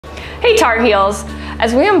Hey Tar Heels!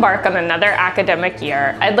 As we embark on another academic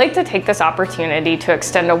year, I'd like to take this opportunity to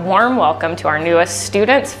extend a warm welcome to our newest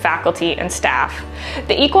students, faculty, and staff.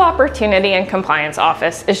 The Equal Opportunity and Compliance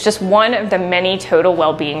Office is just one of the many total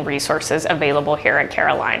well-being resources available here at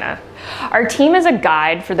Carolina. Our team is a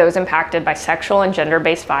guide for those impacted by sexual and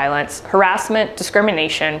gender-based violence, harassment,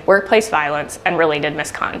 discrimination, workplace violence, and related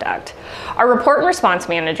misconduct. Our report and response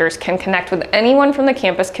managers can connect with anyone from the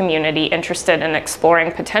campus community interested in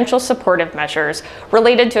exploring potential supportive measures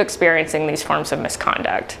related to experiencing these forms of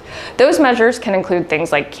misconduct. Those measures can include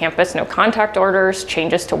things like campus no contact orders,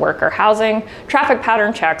 changes to work or housing, traffic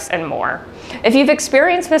pattern checks, and more. If you've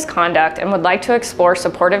experienced misconduct and would like to explore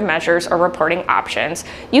supportive measures or reporting options,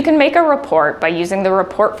 you can make a report by using the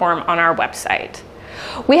report form on our website.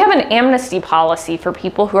 We have an amnesty policy for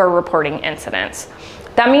people who are reporting incidents.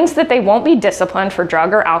 That means that they won't be disciplined for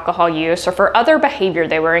drug or alcohol use or for other behavior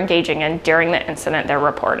they were engaging in during the incident they're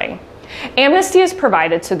reporting. Amnesty is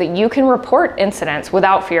provided so that you can report incidents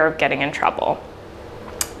without fear of getting in trouble.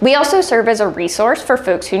 We also serve as a resource for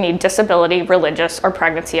folks who need disability, religious, or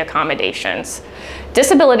pregnancy accommodations.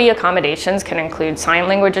 Disability accommodations can include sign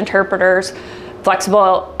language interpreters,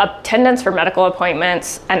 flexible attendance for medical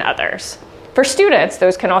appointments, and others. For students,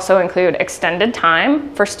 those can also include extended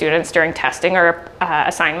time for students during testing or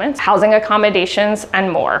assignments, housing accommodations,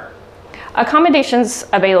 and more. Accommodations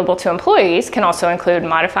available to employees can also include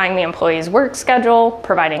modifying the employee's work schedule,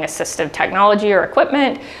 providing assistive technology or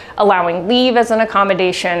equipment, allowing leave as an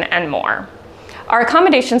accommodation, and more. Our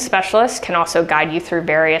accommodation specialists can also guide you through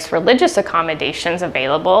various religious accommodations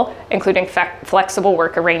available, including flexible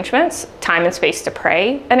work arrangements, time and space to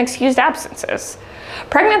pray, and excused absences.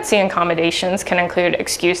 Pregnancy accommodations can include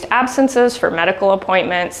excused absences for medical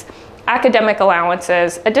appointments, academic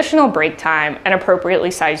allowances, additional break time, and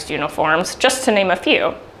appropriately sized uniforms, just to name a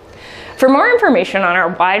few. For more information on our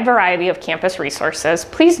wide variety of campus resources,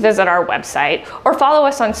 please visit our website or follow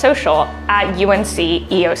us on social at UNC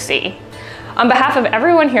EOC. On behalf of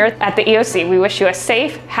everyone here at the EOC, we wish you a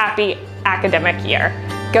safe, happy academic year.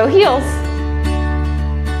 Go Heels!